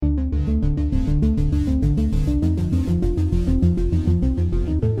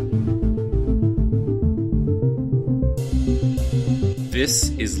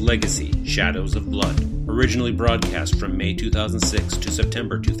This is Legacy, Shadows of Blood, originally broadcast from May 2006 to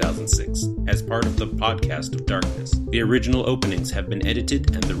September 2006, as part of the Podcast of Darkness. The original openings have been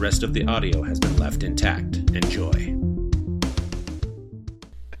edited and the rest of the audio has been left intact. Enjoy. And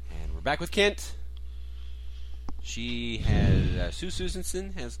we're back with Kent. She has, Sue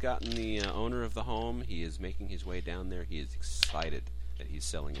Susanson has gotten the owner of the home. He is making his way down there. He is excited that he's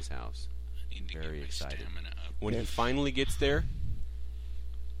selling his house. Very excited. When he finally gets there,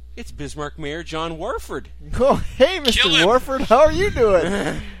 it's Bismarck Mayor John Warford. Oh, hey, Mr. Warford, how are you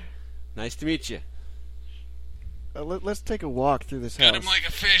doing? Nice to meet you. Let's take a walk through this house. Got him like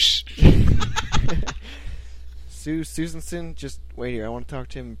a fish. Sue Susanson, just wait here. I want to talk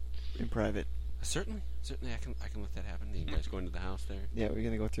to him in private. Certainly, I can let that happen. You guys going to the house there? Yeah, we're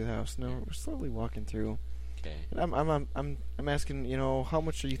gonna go through the house. No, we're slowly walking through. Okay. And I'm asking, how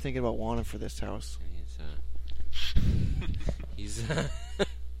much are you thinking about wanting for this house? He's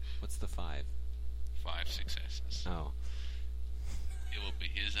what's the 5? 5 successes. Oh. It will be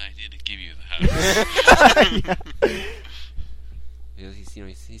his idea to give you the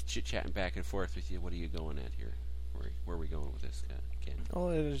house. He's chit-chatting back and forth with you. What are you going at here? Where are we going with this, Ken? Oh,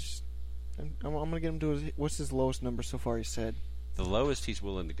 I'm gonna get him to what's his lowest number so far? He said the lowest he's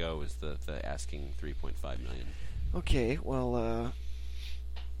willing to go is the asking $3.5 million. Okay, well,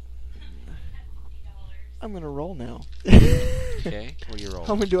 I'm gonna roll now. Okay, what do you roll?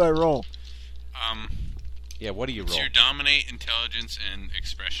 How many do I roll? Yeah, what do you roll? It's your dominate, intelligence, and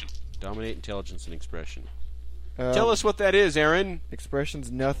expression. Dominate, intelligence, and expression. Tell us what that is, Aaron. Expression's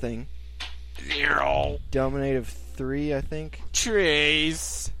nothing. 0. Dominate of 3, I think.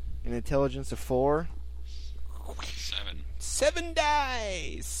 Trace. And intelligence of 4. 7. 7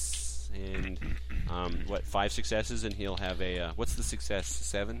 dice. And 5 successes, and he'll have a what's the success?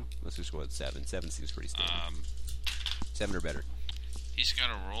 7. Let's just go with 7. 7 seems pretty standard. 7 or better. He's got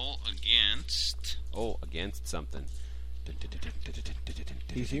to roll against. Oh, against something.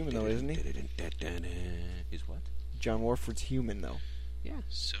 He's human though, isn't he? He's what? John Warford's human though. Yeah.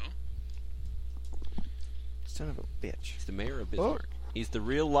 So. Son of a bitch. He's the mayor of Bismarck. Oh. He's the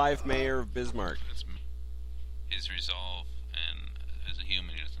real live mayor of Bismarck. That's his resolve, and as a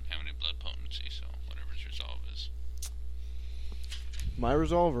human, he doesn't have any blood potency, so whatever his resolve is. My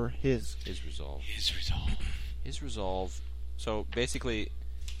resolve or his? His resolve. His resolve. His resolve. So basically,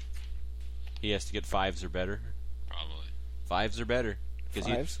 he has to get 5s or better. Probably 5s or better,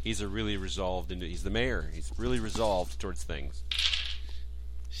 because he's a really resolved. He's the mayor. He's really resolved towards things.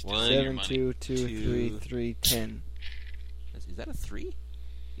 7, 2, 2, 3, 3, 10. Is that a 3?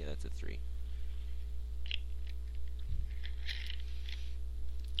 Yeah, that's a 3.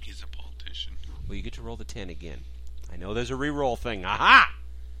 He's a politician. Well, you get to roll the 10 again. I know there's a re-roll thing. Aha!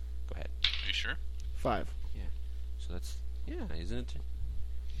 Go ahead. Are you sure? 5. Yeah. So that's isn't it?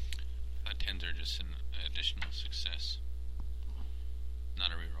 10s are just an additional success,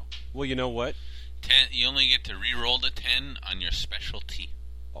 not a re-roll. Well, you know what? 10. You only get to re-roll the 10 on your specialty.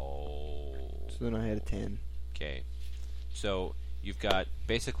 Oh. So then I had a 10. Okay. So you've got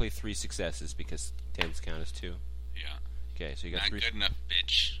basically 3 successes because 10s count as 2. Yeah. Okay, so you got not 3. Not good enough,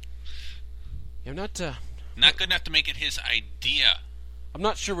 bitch. I'm not. Not good enough to make it his idea. I'm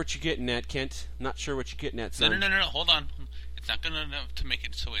not sure what you're getting at, Kent. Not sure what you're getting at, son. No. Hold on. It's not good enough to make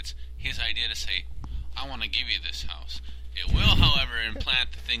it so it's his idea to say, I want to give you this house. It will, however,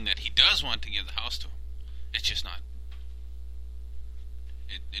 implant the thing that he does want to give the house to him. It's just not.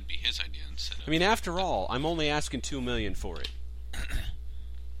 It'd be his idea instead of... I mean, after all, I'm only asking $2 million for it.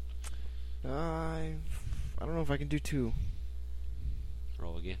 I don't know if I can do 2.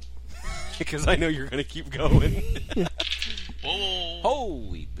 Roll again. Because I know you're going to keep going. Whoa.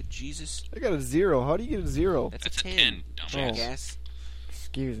 Holy bejesus. I got a 0. How do you get a 0? That's a 10. Jackass.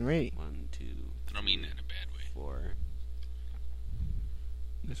 Excuse me. 1, 2. I don't mean that in a bad way. 4.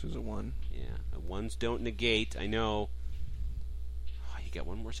 This was a 1. Yeah, the 1s don't negate. I know. Oh, you got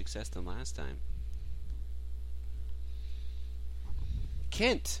 1 more success than last time.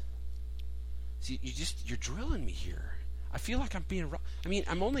 Kent. See, you're drilling me here. I feel like I'm being. I mean,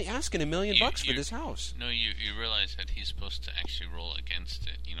 I'm only asking $1 million for this house. No, you realize that he's supposed to actually roll against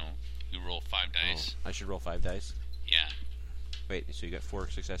it. You roll 5 dice. Oh, I should roll 5 dice. Yeah. Wait, so you got 4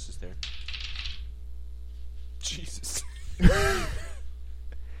 successes there? Jesus.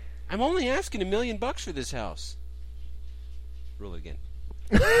 I'm only asking $1 million for this house. Roll again.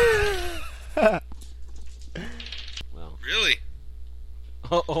 Well. Really?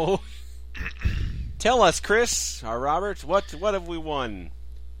 Uh-oh. Tell us, Kris, or Robert, what have we won?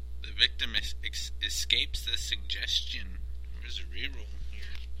 The victim escapes the suggestion. Where's the reroll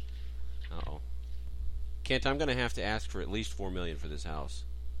here? Uh-oh. Kent, I'm going to have to ask for at least $4 million for this house.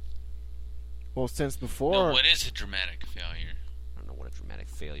 Well, since before... No, what is a dramatic failure? I don't know what a dramatic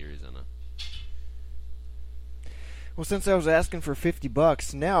failure is on a... Well, since I was asking for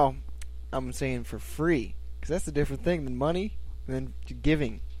 $50, now I'm saying for free. Because that's a different thing than money and then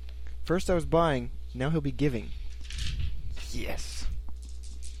giving. First I was buying, now he'll be giving. Yes.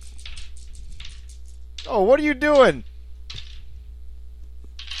 Oh, what are you doing?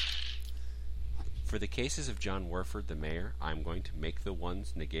 For the cases of John Warford, the mayor, I'm going to make the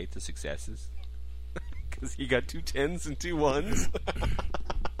ones negate the successes. Because he got 2 10s and 2 1s.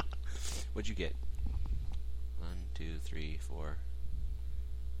 What'd you get? 1, 2, 3, 4.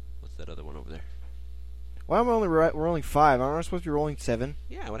 What's that other one over there? Why am I only we're only 5? Aren't I supposed to be rolling 7?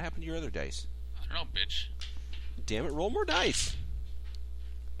 Yeah, what happened to your other dice? I don't know, bitch. Damn it, roll more dice.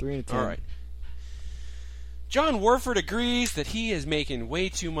 3 and a 10. All right. John Warford agrees that he is making way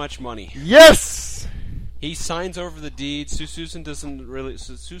too much money. Yes! He signs over the deed. Sue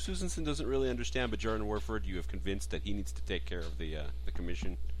Susanson doesn't really understand, but Jordan Warford, you have convinced that he needs to take care of the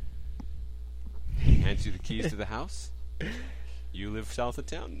commission. He hands you the keys to the house. You live south of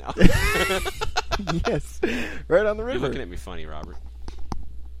town now. Yes, right on the river. You're looking at me funny, Robert.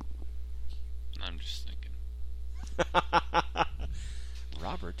 I'm just thinking.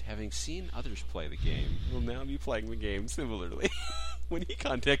 Robert, having seen others play the game, will now be playing the game similarly. When he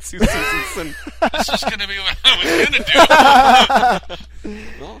contacts Sue Susanson. This is going to be what I was going to do.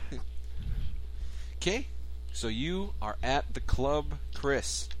 Well, okay, so you are at the club,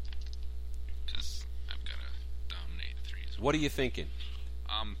 Kris. Because I've got to dominate 3s. What are you thinking?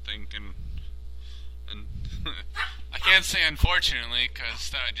 I'm thinking... And I can't say unfortunately, because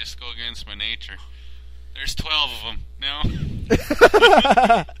that would just go against my nature. There's 12 of them. No?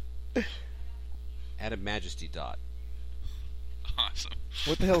 Add a majesty dot. Awesome.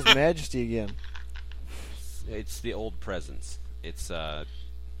 What the hell's Majesty again? It's the old presence. It's Awesome.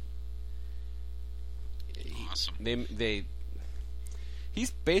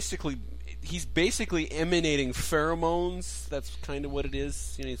 He's basically emanating pheromones. That's kind of what it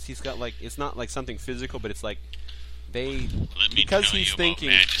is. You know, he's got like, it's not like something physical, but it's like Let me because tell he's you thinking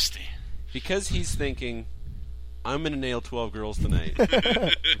about Majesty. because he's thinking, I'm gonna nail 12 girls tonight.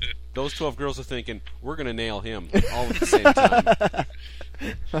 Those 12 girls are thinking, we're gonna nail him all at the same time.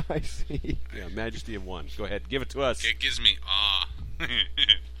 I see. Yeah, majesty of 1. Go ahead, give it to us. It gives me awe. What's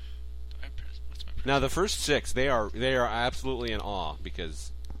my present? Now the first 6, they are absolutely in awe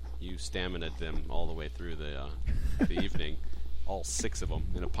because you stamina'd them all the way through the evening. All 6 of them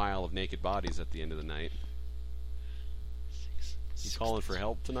in a pile of naked bodies at the end of the night. You calling for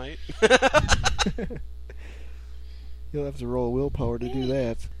help tonight? You'll have to roll willpower to do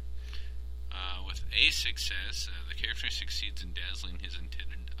that. With a success, the character succeeds in dazzling his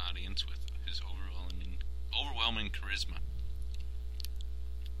intended audience with his overwhelming charisma.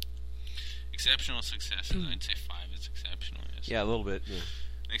 Exceptional successes, I'd say 5 is exceptional. Yes. Yeah, a little bit. Yeah.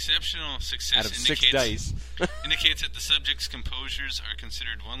 Exceptional success Out of 6 dice. indicates that the subject's composures are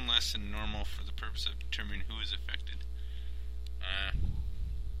considered 1 less than normal for the purpose of determining who is affected.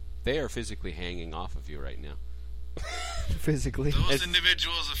 They are physically hanging off of you right now. Physically. Those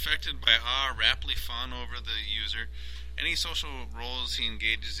individuals affected by awe rapidly fawn over the user. Any social roles he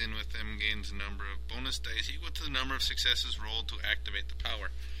engages in with them gains a number of bonus dice equal to the number of successes rolled to activate the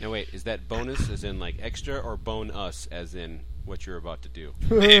power. Now wait, is that bonus as in like extra or bone us as in what you're about to do?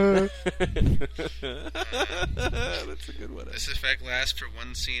 That's a good one. This effect lasts for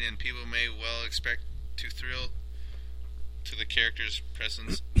 1 scene, and people may well expect to thrill to the character's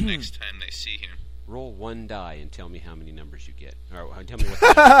presence next time they see him. Roll 1 die and tell me how many numbers you get. Or tell me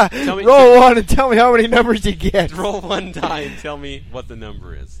what. Roll 1 and tell me how many numbers you get. Roll 1 die and tell me what the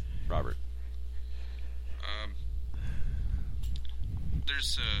number is, Robert.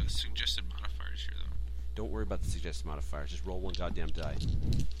 There's suggested modifiers here, though. Don't worry about the suggested modifiers. Just roll 1 goddamn die.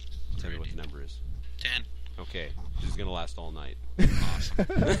 Tell me what the number is. 10. Okay, this is gonna last all night.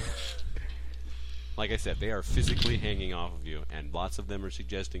 Awesome. Like I said, they are physically hanging off of you, and lots of them are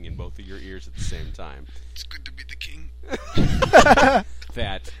suggesting in both of your ears at the same time. It's good to be the king.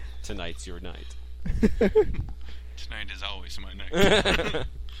 That tonight's your night. Tonight is always my night.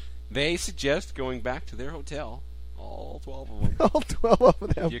 They suggest going back to their hotel. All 12 of them. All 12 of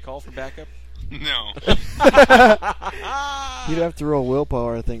them. Do you call for backup? No. He'd have to roll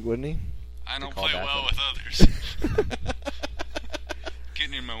willpower, I think, wouldn't he? I don't call play backup. well with others.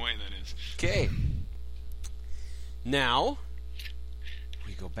 Getting in my way, that is. Okay. Now,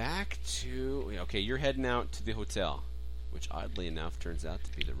 we go back to... Okay, you're heading out to the hotel, which oddly enough turns out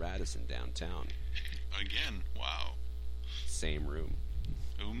to be the Radisson downtown. Again, wow. Same room.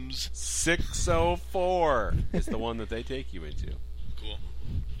 Ooms. 604 is the one that they take you into. Cool.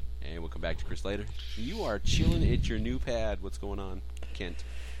 And we'll come back to Kris later. You are chilling at your new pad. What's going on, Kent?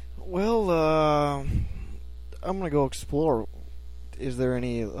 Well, I'm going to go explore. Is there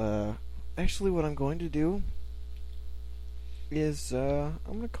any... Actually, what I'm going to do is I'm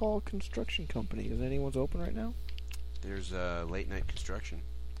going to call a construction company. Is anyone's open right now? There's late night construction.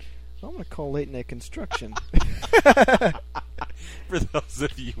 I'm going to call late night construction. For those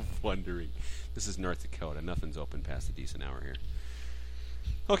of you wondering, this is North Dakota. Nothing's open past a decent hour here.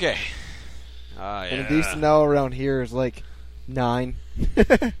 Okay. And a decent hour around here is like 9.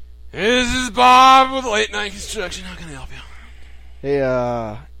 This is Bob with late night construction. How can I help you? Hey,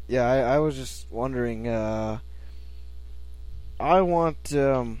 yeah, I was just wondering, I want,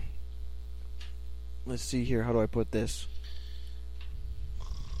 let's see here, how do I put this?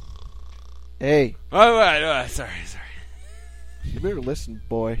 Hey. Sorry. You better listen,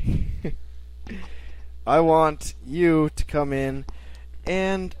 boy. I want you to come in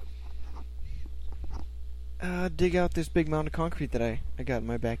and dig out this big mound of concrete that I got in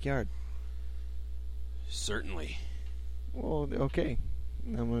my backyard. Certainly. Well, okay.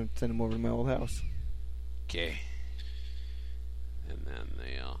 I'm going to send him over to my old house. Okay. And then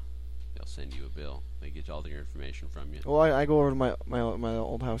they'll send you a bill. They get all their information from you. Well, I go over to my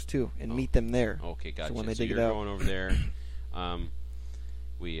old house too and meet them there. Okay, gotcha. So when they so dig you're it out, going over there.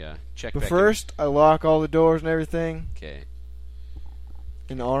 We check. But back first, I lock all the doors and everything. Okay.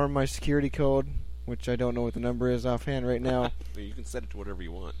 And arm my security code, which I don't know what the number is offhand right now. Well, you can set it to whatever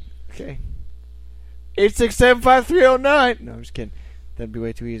you want. Okay. 8675309. No, I'm just kidding. That'd be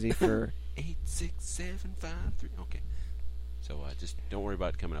way too easy for 86753. Okay. So just don't worry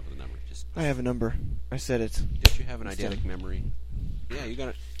about coming up with a number. Just I have a number. I said it. Don't you have an It's eidetic done. memory? Yeah, you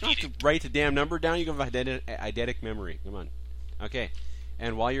don't have to write the damn number down. You have eidetic memory. Come on. Okay.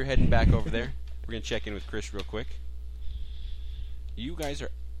 And while you're heading back over there, we're gonna check in with Kris real quick. You guys are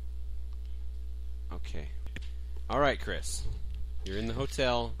okay. All right, Kris. You're in the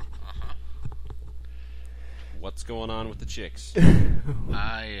hotel. What's going on with the chicks?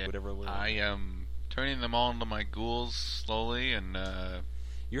 I Whatever. am turning them all into my ghouls slowly, and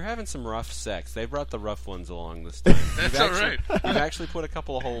You're having some rough sex. They brought the rough ones along this time. That's all right. You've actually put a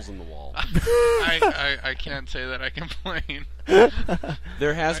couple of holes in the wall. I can't say that I complain.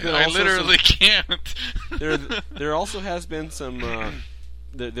 There has been. I also literally can't. There also has been some.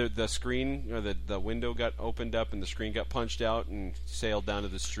 The screen or the window got opened up and the screen got punched out and sailed down to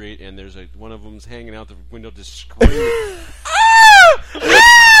the street, and there's one of them's hanging out the window just screaming.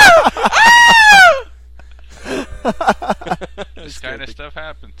 This kind of stuff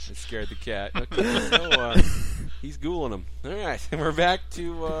happens. It scared the cat. Okay, so he's ghouling them. All right, and we're back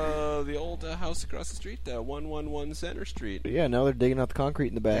to the old house across the street, 111 Center Street. Yeah, now they're digging out the concrete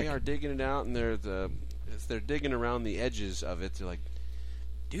in the back. They are digging it out, and as they're digging around the edges of it, they're like,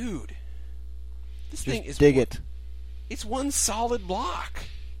 dude, this thing is dig it. It's one solid block.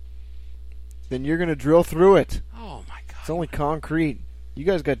 Then you're gonna drill through it. Oh my god! It's only concrete. You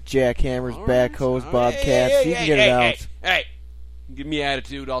guys got jackhammers, All right. backhoes, All right. bobcats. You can get it out. Hey, give me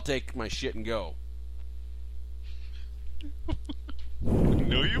attitude. I'll take my shit and go.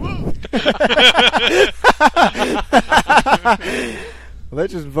 No, you won't. Well, that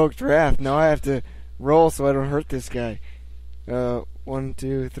just invoked wrath. Now I have to roll so I don't hurt this guy. 1,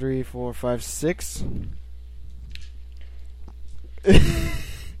 2, 3, 4, 5, 6.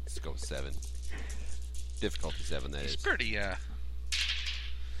 Let's go with 7. Difficulty 7. That It's is. pretty. Aaron,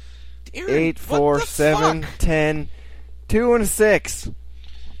 8, 4, 7, 10, 2, and a 6.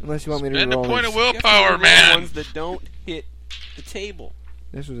 Unless you want me to Spend a roll point these. of willpower, You have to roll man. Ones that don't hit the table.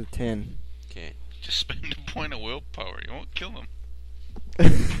 This was a 10. Okay. Just spend a point of willpower. You won't kill him.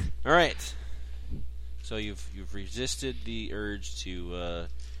 All right. So you've resisted the urge to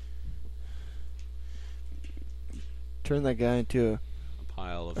Turn that guy into a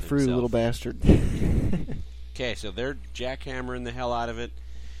pile of a fruity himself. little bastard. Okay, so they're jackhammering the hell out of it.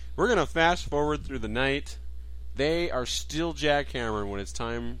 We're gonna fast forward through the night. They are still jackhammering when it's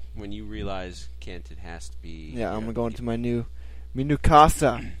time when you realize, Kent, it has to be. Yeah, I'm going to my new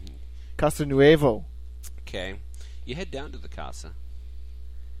casa. Casa Nuevo. Okay, you head down to the casa,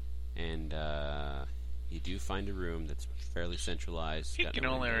 and you do find a room that's fairly centralized. You got can no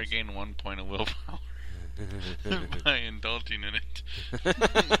only windows. regain 1 point of willpower by indulging in it.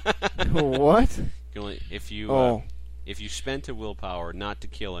 What? You can only, if you spent a willpower not to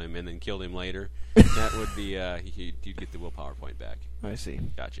kill him and then killed him later, that would be you'd get the willpower point back. I see.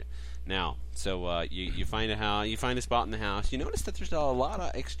 Gotcha. Now, so you find a house, you find a spot in the house. You notice that there's a lot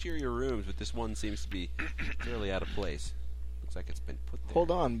of exterior rooms, but this one seems to be fairly out of place. Looks like it's been put there. Hold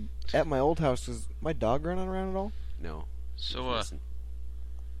on. At my old house, is my dog running around at all? No. So, Listen.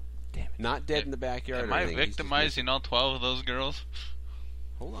 Damn it. Not dead in the backyard. am or I anything. He's just victimizing all 12 of those girls?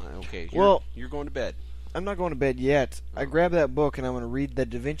 Hold on. Okay. You're going to bed. I'm not going to bed yet. I grabbed that book and I'm going to read the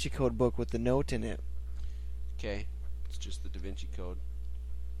Da Vinci Code book with the note in it. Okay. It's just the Da Vinci Code.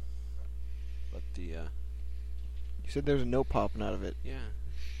 But the, You said there's a note popping out of it. yeah.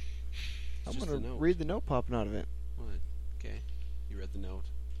 I'm just going the to note. read the note popping out of it. What? Okay. You read the note.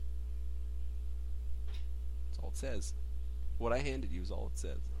 That's all it says. What I handed you is all it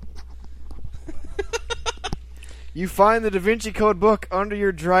says. You find the Da Vinci Code book under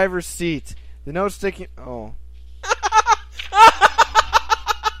your driver's seat. The note sticking... Oh.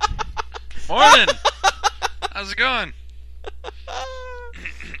 Morning! How's it going?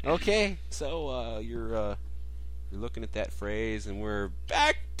 Okay, so you're looking at that phrase, and we're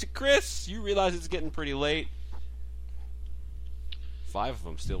back to Kris. You realize it's getting pretty late. 5 of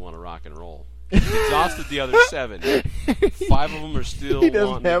them still want to rock and roll. He's exhausted the other 7. 5 of them are still He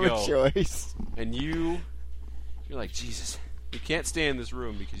doesn't wanting have to go. a choice. And you're like, Jesus, you can't stay in this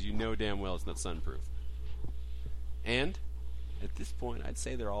room because you know damn well it's not sunproof. And at this point, I'd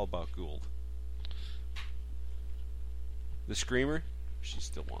say they're all about Gould. The screamer, she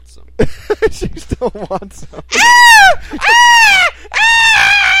still wants some. She still wants some.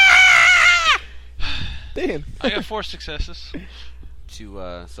 Damn. I got 4 successes.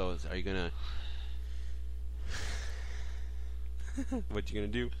 Are you gonna? What you gonna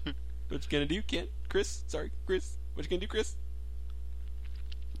do? What you gonna do, Kent? Kris? Sorry, Kris. What you gonna do, Kris?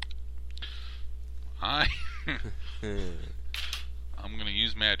 I'm gonna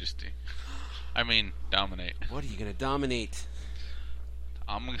use majesty. I mean, dominate. What are you gonna dominate?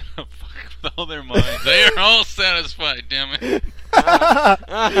 I'm gonna fuck with all their minds. They are all satisfied, damn it. Oh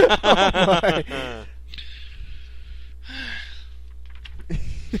my.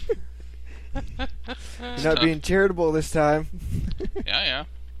 You're not being charitable this time. Yeah.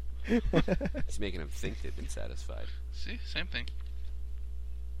 He's making them think they've been satisfied. See, same thing.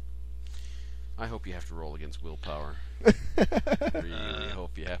 I hope you have to roll against willpower. Really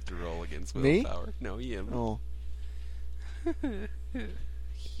hope you have to roll against Me? willpower. No, him. Oh.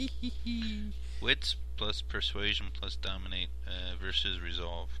 Wits plus persuasion plus dominate versus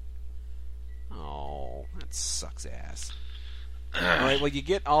resolve. Oh, that sucks ass. Alright, well, you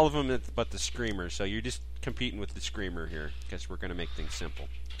get all of them but the screamer, so you're just competing with the screamer here, because we're going to make things simple.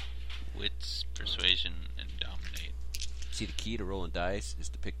 Wits, persuasion, and dominate. See, the key to rolling dice is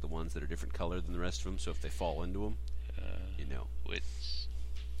to pick the ones that are different color than the rest of them, so if they fall into them, you know. Wits,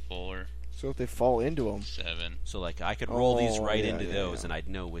 4, So if they fall into them. 7. So, like, I could roll these right yeah, into yeah, those, yeah. and I'd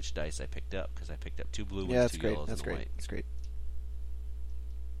know which dice I picked up, because I picked up 2 blue ones, Yeah, that's 2 great. yellows, That's and a great. white. That's great.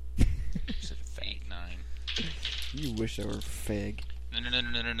 Such a fag. 8, 9. You wish I were a fag. No.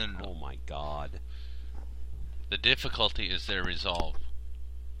 Oh my god. The difficulty is their resolve.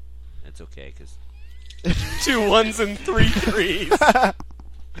 That's okay, because 2 1s and 3 3s.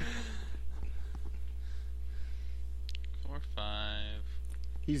 4, 5,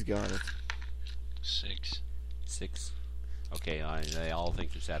 He's got it. 6. 6. Okay, they all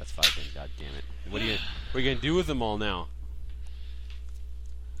think they're satisfied then, god damn it. What are you gonna do with them all now?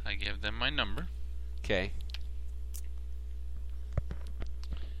 I give them my number, Okay.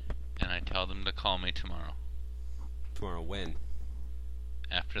 and I tell them to call me tomorrow, Tomorrow when?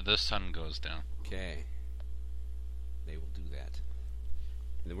 after the sun goes down. Okay. They will do that.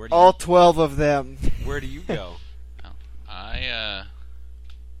 And then All 12 of them. where do you go?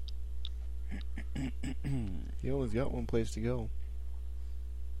 He always got one place to go.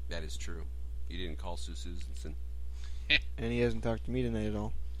 That is true. You didn't call Sue Susanson. And he hasn't talked to me tonight at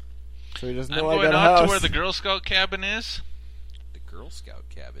all. So he doesn't I'm know I going got a out house. to where the Girl Scout cabin is. The Girl Scout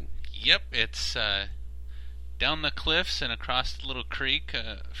cabin. Yep, it's down the cliffs and across the little creek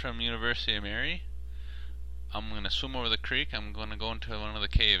from University of Mary. I'm going to swim over the creek. I'm going to go into one of the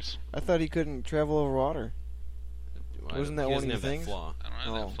caves. I thought he couldn't travel over water. Well, Wasn't that he one of doesn't your have things? that flaw. I don't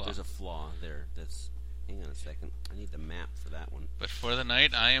have Oh, that flaw. There's a flaw there. Hang on a second. I need the map for that one. But for the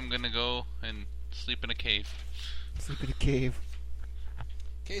night, I am going to go and sleep in a cave. Sleep in a cave.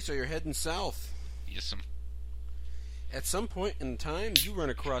 Okay, so you're heading south. Yes, At some point in time, you run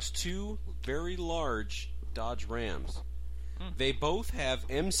across 2 very large Dodge Rams. They both have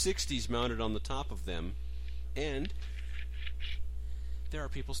M60s mounted on the top of them, and there are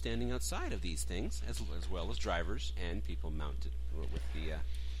people standing outside of these things, as well as drivers and people mounted with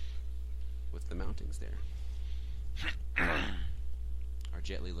the mountings there. Our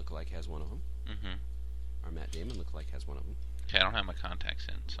Jet Li lookalike has one of them. Mm-hmm. Our Matt Damon lookalike has one of them. Okay, I don't have my contacts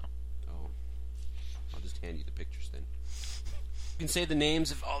in, so. Oh, I'll just hand you the pictures then. can say the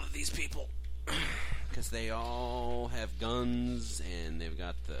names of all of these people. Because they all have guns, and they've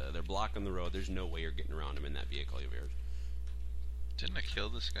got they're blocking the road. There's no way you're getting around them in that vehicle of yours. Didn't I kill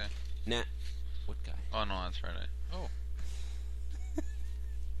this guy? Nah. What guy? Oh, no, that's right.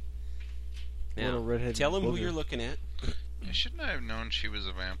 Now, Little redhead tell him who booger. you're looking at. Shouldn't I have known she was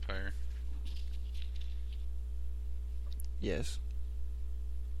a vampire? Yes.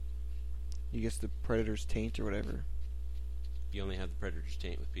 You guess the predator's taint or whatever. You only have the predator's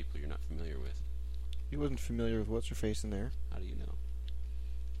taint with people you're not familiar with. He wasn't familiar with what's her face in there. How do you know?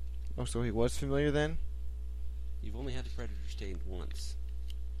 Oh, so he was familiar then? You've only had the predator's taint once.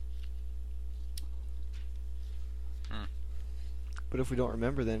 But if we don't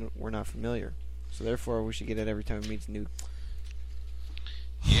remember, then we're not familiar. So therefore, we should get it every time he meets a new.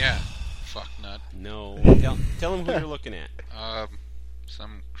 Yeah. Fuck nut. No. Tell him who you're looking at.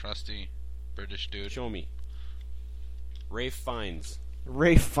 Some crusty British dude. Show me. Rafe Fiennes.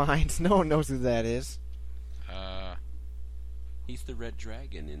 Rafe Fiennes. No one knows who that is. He's the Red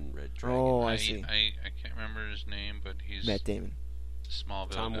Dragon in Red Dragon. Oh, I see. I can't remember his name, but he's Matt Damon.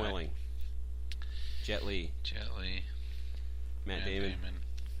 Smallville Tom guy. Welling. Jet Li. Matt Damon.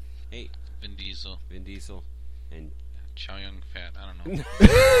 Hey. Vin Diesel. Vin Diesel. And Chow Yun Fat. I don't know.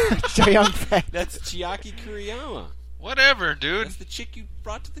 Chae-Young Fat. that's Chiaki Kuriyama. Whatever, dude. That's the chick you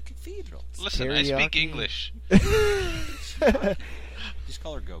brought to the cathedral. Listen, I speak Teriyaki. English. Just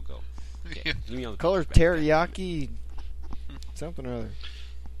call her Go-Go. Okay. Yeah. Give me all the Color pictures back. teriyaki. Something or other.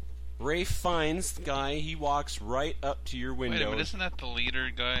 Rafe Fiennes, the guy, he walks right up to your window. Wait a minute, isn't that the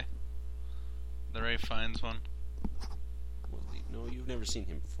leader guy? The Ray Fiennes one? Well, no, you've never seen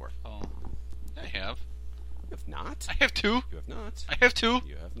him before. Oh. I have. You have not? I have two. You have not. I have two.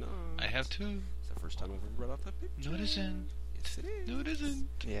 You have not. I have two. It's the first time I've ever brought up that picture. No, it isn't. Yes, it is. No, it isn't.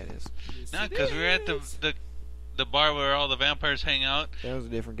 Yeah, it is. Yes, No, it because we were at is. the bar where all the vampires hang out. That was a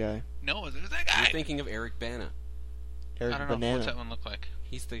different guy. No, there's that guy. You're thinking of Eric Bana. Eric I don't know. Banana. What's that one look like?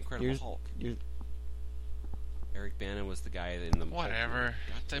 He's the Incredible You're- Hulk. you're- Eric Bana was the guy in the... Whatever.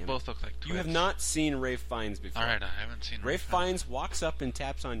 God They damn it. both look like twins. You have not seen Rafe Fiennes before. Alright, I haven't seen Rafe Fiennes walks up and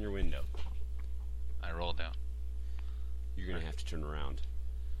taps on your window. I roll down. You're going to have to turn around.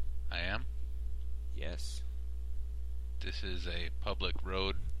 I am? Yes. This is a public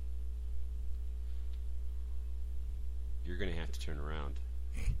road. You're going to have to turn around.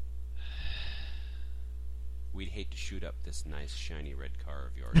 We'd hate to shoot up this nice, shiny red car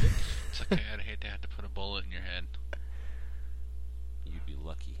of yours. It's okay, I'd hate to have to put a bullet in your head. You'd be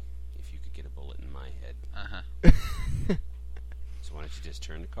lucky if you could get a bullet in my head. Uh-huh. So why don't you just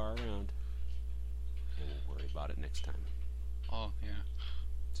turn the car around, and we'll worry about it next time. Oh, yeah.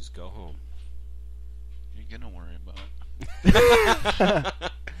 Just go home. You're gonna worry about it.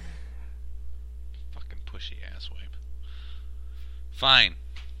 Fucking pushy asswipe. Fine.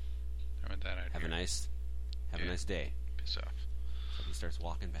 I read that out Have here. a nice day. Piss off. So he starts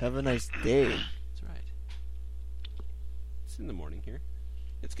walking back. Have a nice day. That's right. It's in the morning here.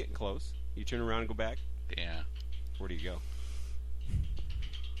 It's getting close. You turn around and go back. Yeah. Where do you go?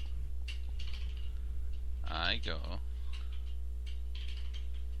 I go.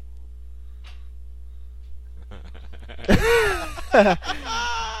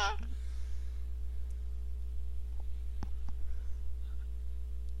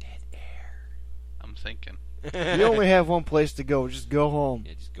 Dead air. I'm thinking. You only have one place to go. Just go home.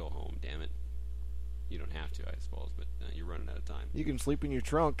 Yeah, just go home, damn it. You don't have to, I suppose, but you're running out of time. You can sleep in your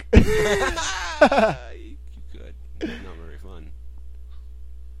trunk. You could. Not very fun.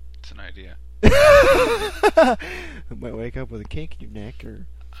 It's an idea. Might wake up with a kink in your neck or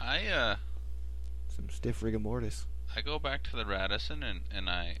I some stiff rigor mortis. I go back to the Radisson and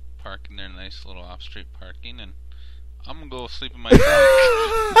I park in their nice little off-street parking and I'm gonna go sleep in my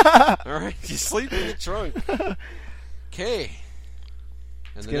trunk. Alright, you sleep in the trunk. Okay.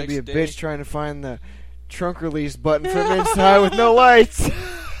 It's gonna be a bitch trying to find the trunk release button from inside with no lights.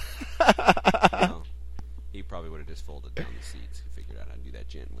 Well, he probably would have just folded down the seats. He figured out how to do that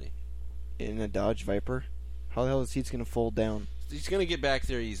gently. In a Dodge Viper. How the hell are the seats gonna fold down? He's gonna get back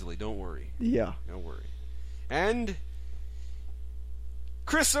there easily, don't worry. Yeah. Don't worry. And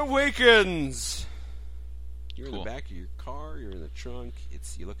Kris awakens. You're in Cool. the back of your car. You're in the trunk.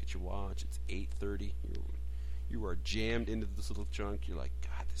 You look at your watch. It's 8:30. You are jammed into this little trunk. You're like,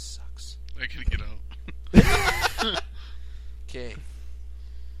 God, this sucks. I gotta get out. Okay.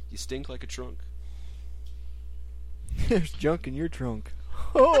 You stink like a trunk. There's junk in your trunk.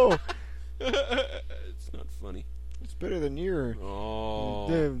 Oh, It's not funny. it's better than your Oh.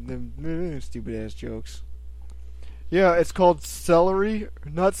 stupid ass jokes. Yeah, it's called Celery,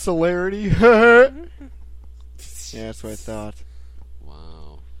 not Celerity. Yeah, that's what I thought.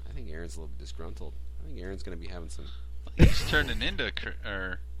 Aaron's a little bit disgruntled. I think Aaron's going to be having some... He's turning into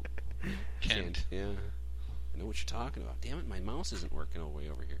Kent. Yeah. I know what you're talking about. Damn it, my mouse isn't working all the way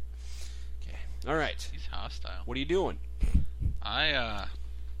over here. Okay. All right. He's hostile. What are you doing?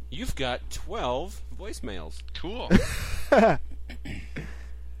 You've got 12 voicemails. Cool. I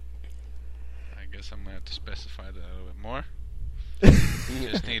guess I'm going to have to specify that a little bit more.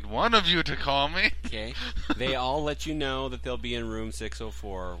 Just need one of you to call me. Okay. They all let you know that they'll be in room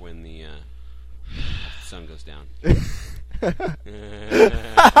 604 when the sun goes down. He's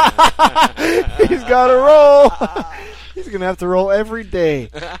got to roll. He's going to have to roll every day.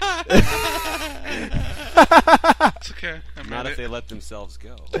 It's okay. Not if they let themselves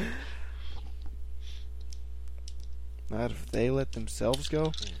go. Not if they let themselves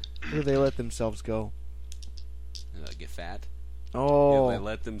go? Where do they let themselves go? Get fat. Oh. Yeah, they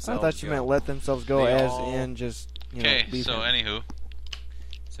let themselves I thought you go. meant let themselves go They as all- in just, you know, Okay, leave so him. anywho.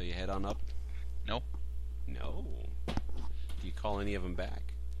 So you head on up? No. No. Do you call any of them back?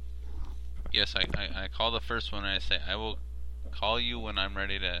 Yes, I call the first one and I say, I will call you when I'm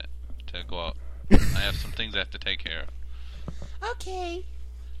ready to go out. I have some things I have to take care of. Okay.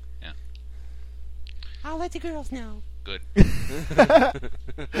 Yeah. I'll let the girls know. Good.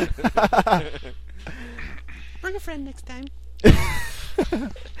 Bring a friend next time. Not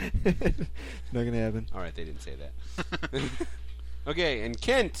going to happen. All right, they didn't say that. Okay, and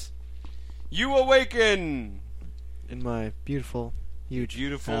Kent, you awaken! In my beautiful, huge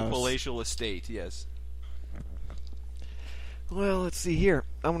Beautiful house. palatial estate, yes. Well, let's see here.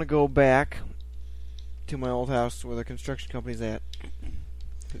 I'm going to go back to my old house where the construction company's at.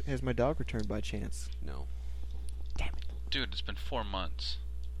 Has my dog returned by chance? No. Dude, it's been 4 months.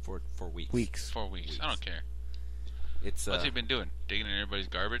 For weeks. Weeks. 4 weeks. I don't care. It's What's he been doing? Digging in everybody's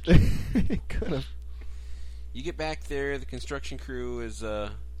garbage? Could have. You get back there, the construction crew is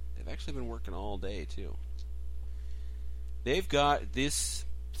they've actually been working all day too. They've got this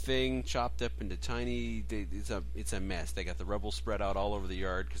thing chopped up into tiny. It's a mess. They got the rubble spread out all over the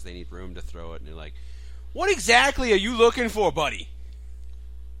yard because they need room to throw it. And they're like, "What exactly are you looking for, buddy?"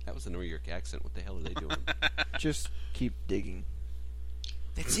 That was a New York accent. What the hell are they doing? Just keep digging.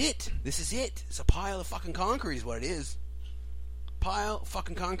 That's it. This is it. It's a pile of fucking concrete is what it is. Pile of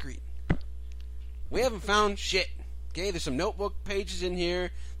fucking concrete. We haven't found shit. Okay, there's some notebook pages in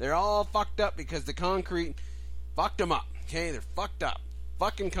here. They're all fucked up because the concrete fucked them up. Okay, they're fucked up.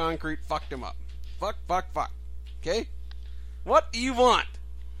 Fucking concrete fucked them up. Fuck. Okay? What do you want?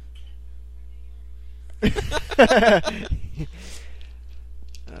 Let's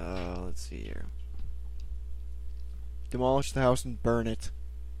see here. Demolish the house and burn it.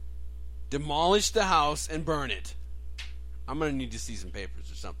 Demolish the house and burn it. I'm gonna need to see some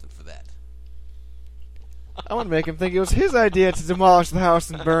papers or something for that. I want to make him think it was his idea to demolish the house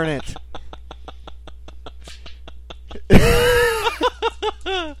and burn it.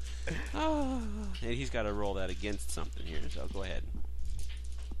 And he's got to roll that against something here, so go ahead.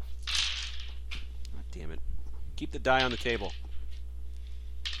 God damn it. Keep the die on the table.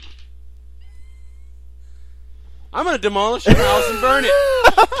 I'm going to demolish your house and burn it.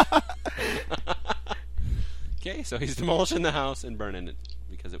 Okay, so he's demolishing the house and burning it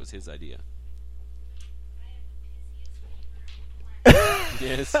because it was his idea.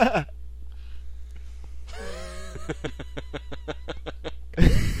 Yes.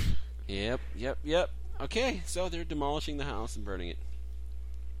 Yep. Okay, so they're demolishing the house and burning it.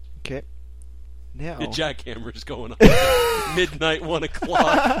 Okay. Now. The jackhammer's going on. Midnight, 1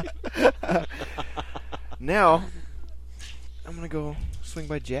 o'clock. Now, I'm going to go swing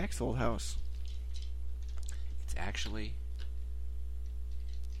by Jack's old house. It's actually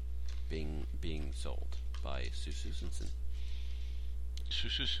being sold by Sue Susanson. Sue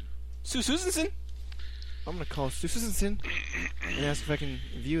Susanson? I'm going to call Susanson and ask if I can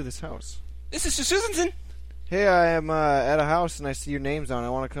view this house. This is Sue Susanson. Hey, I am at a house and I see your name's on it.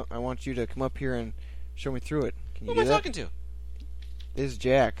 I want you to come up here and show me through it. Can you Who am do I that? talking to? This is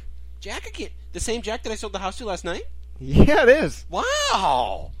Jack. Jack again. The same Jack that I sold the house to last night? Yeah, it is.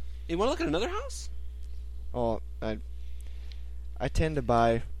 Wow. You want to look at another house? Well, I tend to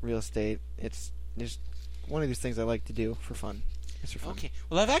buy real estate. It's just one of these things I like to do for fun. It's for fun. Okay.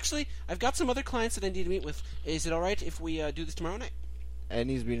 Well, I've got some other clients that I need to meet with. Is it all right if we do this tomorrow night? It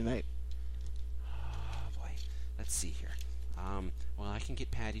needs to be tonight. Oh boy. Let's see here. Well, I can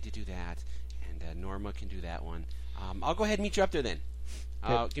get Patty to do that, and Norma can do that one. I'll go ahead and meet you up there then.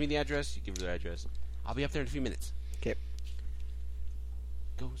 Okay. Give me the address. You give her the address. I'll be up there in a few minutes. Okay.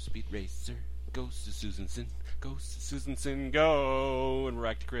 Go, Speed Racer. Go, Susanson. Go, Susanson. Go. And we're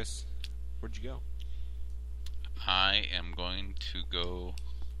back to Kris. Where'd you go? I am going to go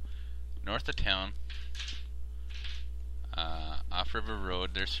north of town, off River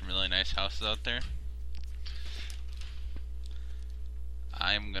Road. There's some really nice houses out there.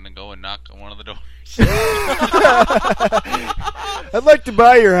 I'm gonna go and knock on one of the doors. I'd like to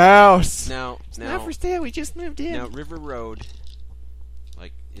buy your house. Now, Not for sale. We just moved in. now, River Road,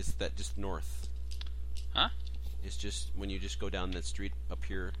 like, is that just north? Huh? It's just when you just go down that street up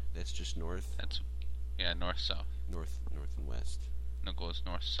here. That's just north, That's north south. north and west. No, it goes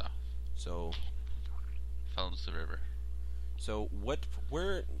north south. So Follows the river. what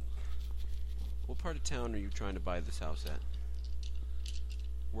part of town are you trying to buy this house at?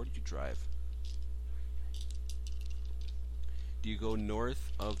 Where do you drive? Do you go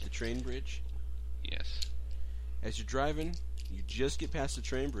north of the train bridge? Yes. As you're driving, you just get past the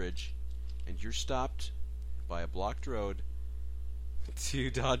train bridge, and you're stopped by a blocked road. 2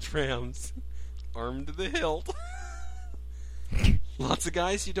 Dodge Rams, armed to the hilt. Lots of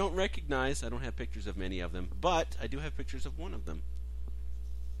guys you don't recognize. I don't have pictures of many of them, but I do have pictures of one of them.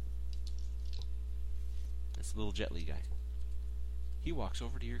 That's the little Jet Li guy. He walks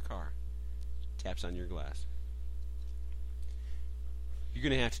over to your car, taps on your glass. You're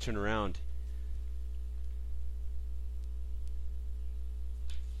going to have to turn around.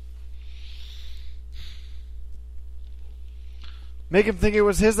 Make him think it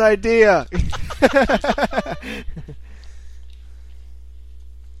was his idea.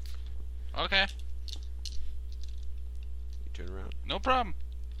 Okay. You turn around. No problem.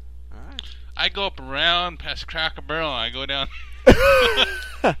 All right. I go up around past Cracker Barrel and I go down.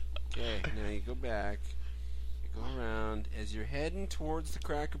 Okay, now you go back. You go around. As you're heading towards the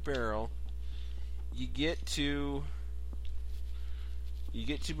Cracker Barrel, you get to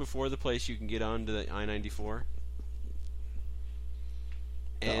before the place you can get onto the I-94.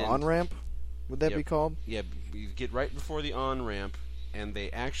 The on-ramp? Would that Yep. be called? Yeah, you get right before the on-ramp, and they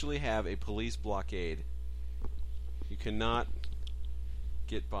actually have a police blockade. You cannot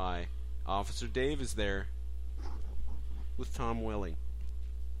get by. Officer Dave is there with Tom Welling.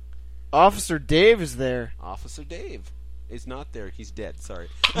 Officer Dave is there. Officer Dave is not there. He's dead. Sorry.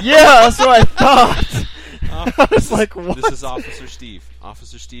 Yeah, that's what I thought. I was like, what? This is Officer Steve.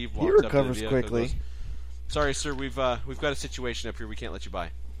 Officer Steve walks He up to the recovers vehicle and quickly. goes, "Sorry, sir. We've got a situation up here. We can't let you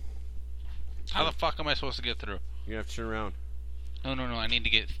by. How the fuck am I supposed to get through? You're gonna have to turn around. No. I need to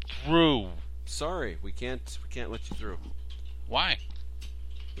get through. Sorry, we can't let you through. Why?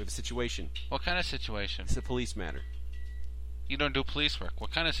 We have a situation. What kind of situation? It's a police matter. You don't do police work.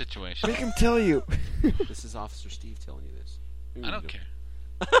 What kind of situation? Make him tell you. This is Officer Steve telling you this. I don't care.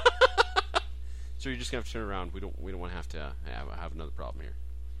 So you're just gonna have to turn around. We don't want to have another problem here.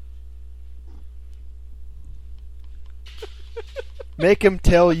 Make him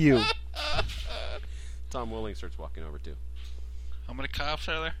tell you. Tom Welling starts walking over too. How many cops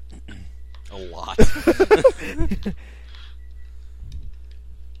are there? A lot.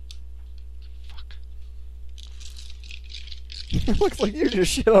 Fuck. It looks like you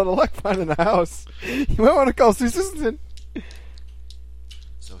just shit out of luck finding a house. You might want to call Susan.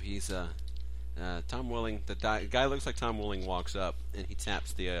 So he's Tom Welling. The guy looks like Tom Welling walks up and he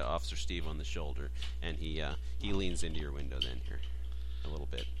taps the Officer Steve on the shoulder, and he leans into your window then here a little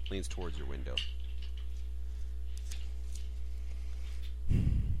bit. Leans towards your window.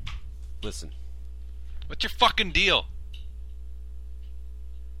 Listen, What's your fucking deal?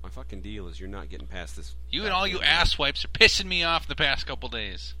 my fucking deal is you're not getting past this. You and all you asswipes are pissing me off the past couple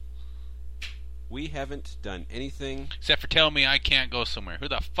days. We haven't done anything. Except for telling me I can't go somewhere. Who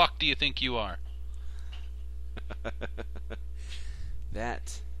the fuck do you think you are?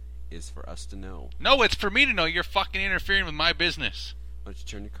 That is for us to know. No, it's for me to know. You're fucking interfering with my business. Why don't you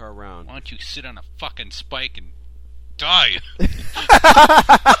turn your car around? Why don't you sit on a fucking spike and die?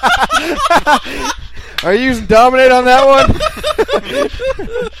 Are you using Dominate on that one?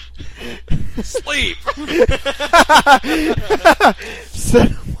 Sleep! Set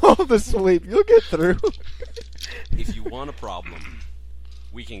them all to sleep. You'll get through. If you want a problem,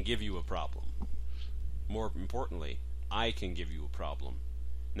 we can give you a problem. More importantly, I can give you a problem.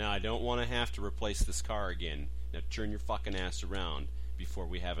 Now, I don't want to have to replace this car again. Now, turn your fucking ass around before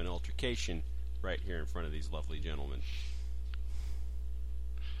we have an altercation right here in front of these lovely gentlemen.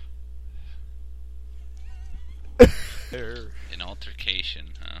 An altercation,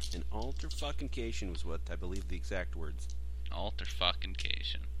 huh? An alter-fucking-cation was what I believe the exact words. Alter fucking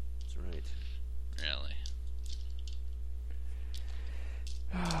cation. That's right. Really?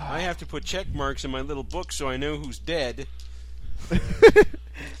 I have to put check marks in my little book so I know who's dead. I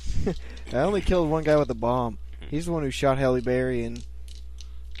only killed one guy with a bomb. He's the one who shot Halle Berry and...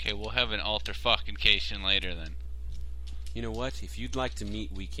 Okay, we'll have an alter fucking cation later then. You know what? If you'd like to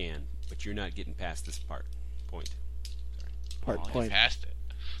meet, we can. But you're not getting past this point. Part Oh, point. you passed it.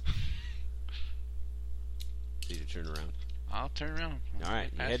 So you turn around. I'll turn around. All right,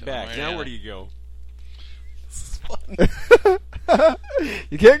 you Pass head it back. one way or Now the where other. do you go?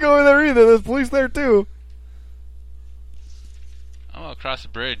 You can't go in there either. There's police there too. I'm gonna cross the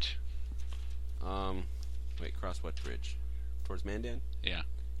bridge. Wait, cross what bridge? Towards Mandan? Yeah.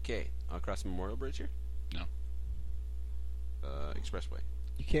 Okay, I'll cross Memorial Bridge here? No. Expressway.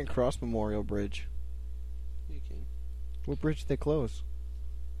 You can't cross Memorial Bridge. You can. What bridge did they close?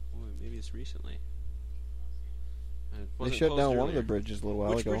 Well, maybe it's recently. It They wasn't shut closed down one of earlier. the bridges a little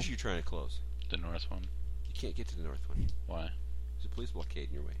while Which ago. bridge are you trying to close? The north one. You can't get to the north one. Why? There's a police blockade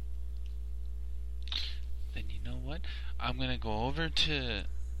in your way. Then you know what? I'm gonna go over to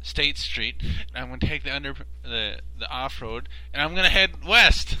State Street, and I'm gonna take the off road, and I'm gonna head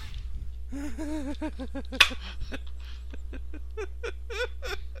west.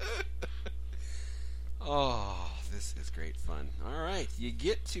 Oh, this is great fun. All right, you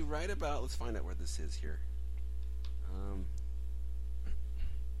get to right about. Let's find out where this is here.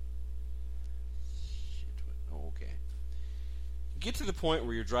 Okay. Get to the point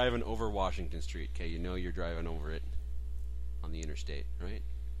where you're driving over Washington Street. Okay, you know you're driving over it on the interstate, right?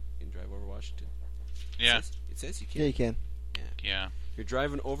 You can drive over Washington. Yeah. It says you can. Yeah, you can. Yeah. You're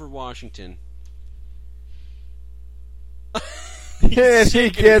driving over Washington. Yeah, he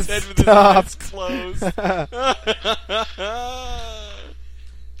Shaking his gets head with his eyes stopped. closed.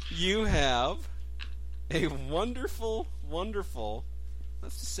 You have a wonderful.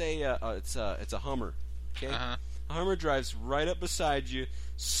 Let's just say it's a Hummer. Okay, Uh-huh. a Hummer drives right up beside you,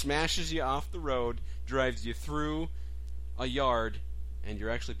 smashes you off the road, drives you through a yard, and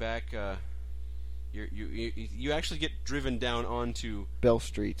you're actually back. You actually get driven down onto Bell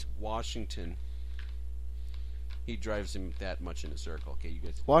Street. Washington. He drives him that much in a circle. Okay, you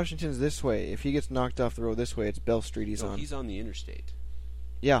guys. Washington's this way. If he gets knocked off the road this way, it's Bell Street he's No, on. he's on the interstate.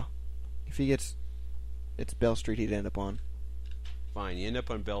 Yeah. If he gets... It's Bell Street he'd end up on. Fine, you end up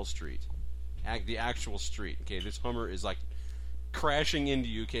on Bell Street. The actual street. Okay, this Hummer is like crashing into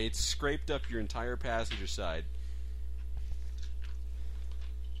you. Okay, it's scraped up your entire passenger side.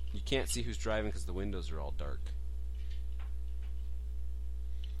 You can't see who's driving because the windows are all dark.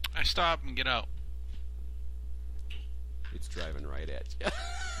 I stop and get out. It's driving right at you.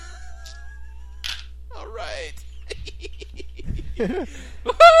 All right.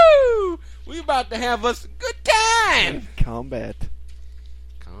 Woohoo! We about to have us a good time. Combat.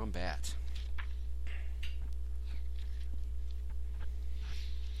 Combat.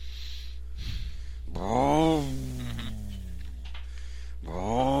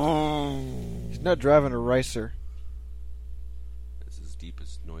 He's not driving a ricer. This is the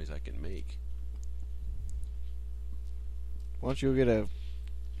deepest noise I can make. Why don't you go get a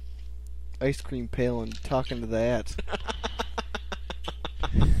ice cream pail and talk into that?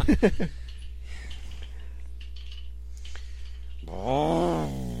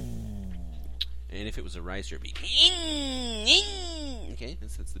 And if it was a ricer, it'd be... Okay,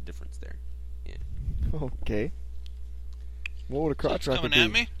 that's the difference there. Yeah, Okay. What would a crotch So it's rocket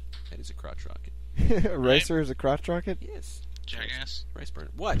coming be? at me, that is a crotch rocket. A ricer is a crotch rocket? Yes. jackass. Rice burner.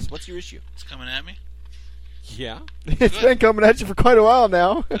 What? What's your issue? It's coming at me. Yeah? It's been coming at you for quite a while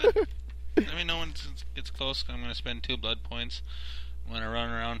now. Let me know when it gets close. I'm gonna spend 2 blood points. I'm gonna run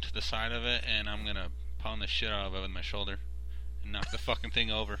around to the side of it, and I'm gonna pound the shit out of it with my shoulder and knock the fucking thing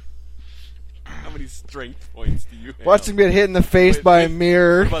over. How many strength points do you have? Watch him get hit in the face Wait, by wait. a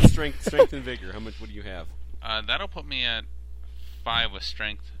mirror. What about strength and vigor? What do you have? That'll put me at 5 with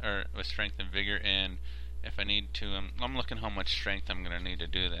strength and vigor, and if I need to, I'm looking how much strength I'm gonna need to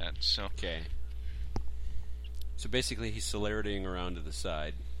do that. So Okay. So basically, he's celeritying around to the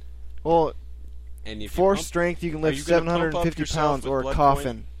side, Well, and if force you pump, strength, you can are lift you gonna pump up 750 yourself pounds with or a blood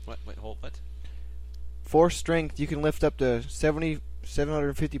coffin. point? What? Hold. What? Force strength, you can lift up to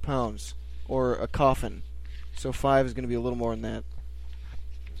 750 pounds or a coffin. So 5 is going to be a little more than that.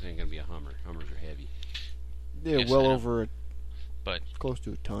 This ain't gonna be a Hummer. Hummers are heavy. Yeah, Yes, well I know. over But close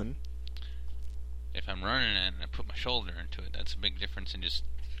to a ton. if I'm running it and I put my shoulder into it, that's a big difference in just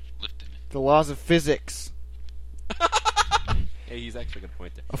lifting it. The laws of physics. Hey, he's actually gonna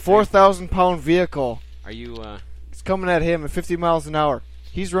point there. A 4,000-pound vehicle. Are you? It's coming at him at 50 miles an hour.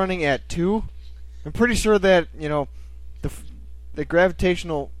 He's running at 2. I'm pretty sure that, the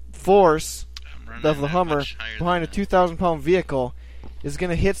gravitational force I'm running of the that Hummer much higher behind a than that. 2,000-pound vehicle is going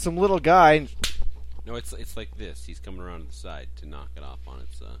to hit some little guy. And No, it's like this. He's coming around to the side to knock it off on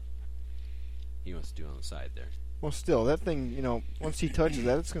its. He wants to do it on the side there. well, still, that thing, once he touches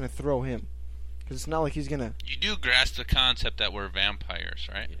that, it's going to throw him. Because it's not like he's going to... You do grasp the concept that we're vampires,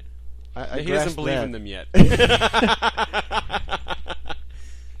 right? Yeah. I he doesn't grasped believe that. in them yet.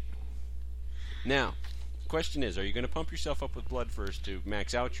 Now, question is, are you going to pump yourself up with blood first to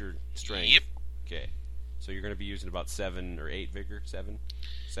max out your strength? Yep. Okay. So you're going to be using about 7 or 8 vigor? 7?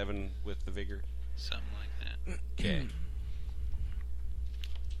 7 with the vigor? Something like that. Okay.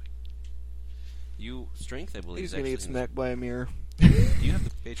 You strength, I believe. He's is gonna get actually smacked by a mirror. You have the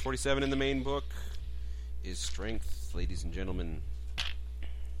page 47 in the main book. Is strength, ladies and gentlemen.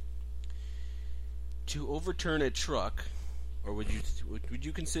 To overturn a truck, or would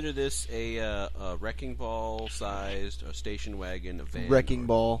you consider this a wrecking ball sized, a station wagon, a van? Wrecking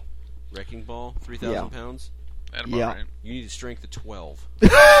ball. Wrecking ball, 3,000 Yeah. pounds. That about Yeah. right. You need a strength of 12. With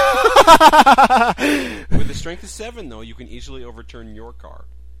a strength of 7, though, you can easily overturn your car.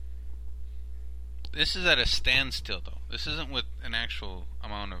 This is at a standstill, though. This isn't with an actual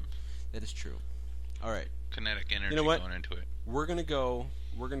amount of That is true. All right. kinetic energy You know what? going into it. We're gonna go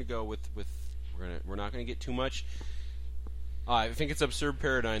with we're not gonna get too much. I think it's absurd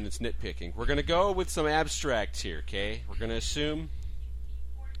paradigm that's nitpicking. We're gonna go with some abstracts here, okay? We're gonna assume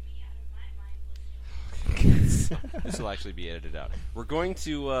this will actually be edited out. We're going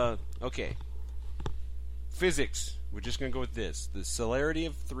to okay. Physics. We're just gonna go with this. The celerity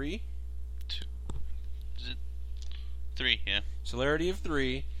of 3. 2. Is it 3? Yeah. Celerity of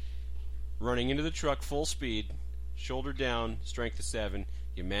 3. Running into the truck full speed, shoulder down, strength of 7.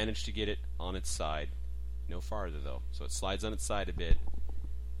 You manage to get it on its side. No farther, though. So it slides on its side a bit.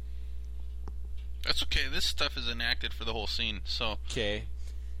 That's okay. This stuff is enacted for the whole scene, so... Okay.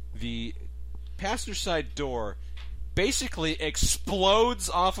 The passenger side door basically explodes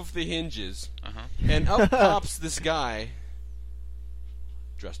off of the hinges, Uh-huh. and up pops this guy,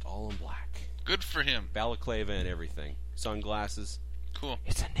 dressed all in black. Good for him. Balaclava and everything. Sunglasses. Cool.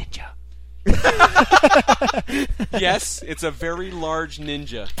 It's a ninja. Yes, it's a very large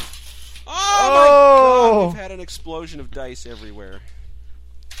ninja. Oh, Oh! my God! We've had an explosion of dice everywhere.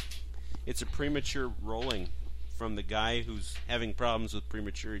 It's a premature rolling from the guy who's having problems with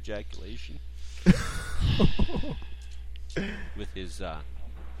premature ejaculation. With his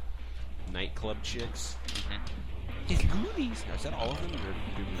nightclub chicks. Mm-hmm. His goodies. Now, is that all of them? Or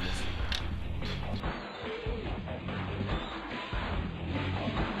did we miss?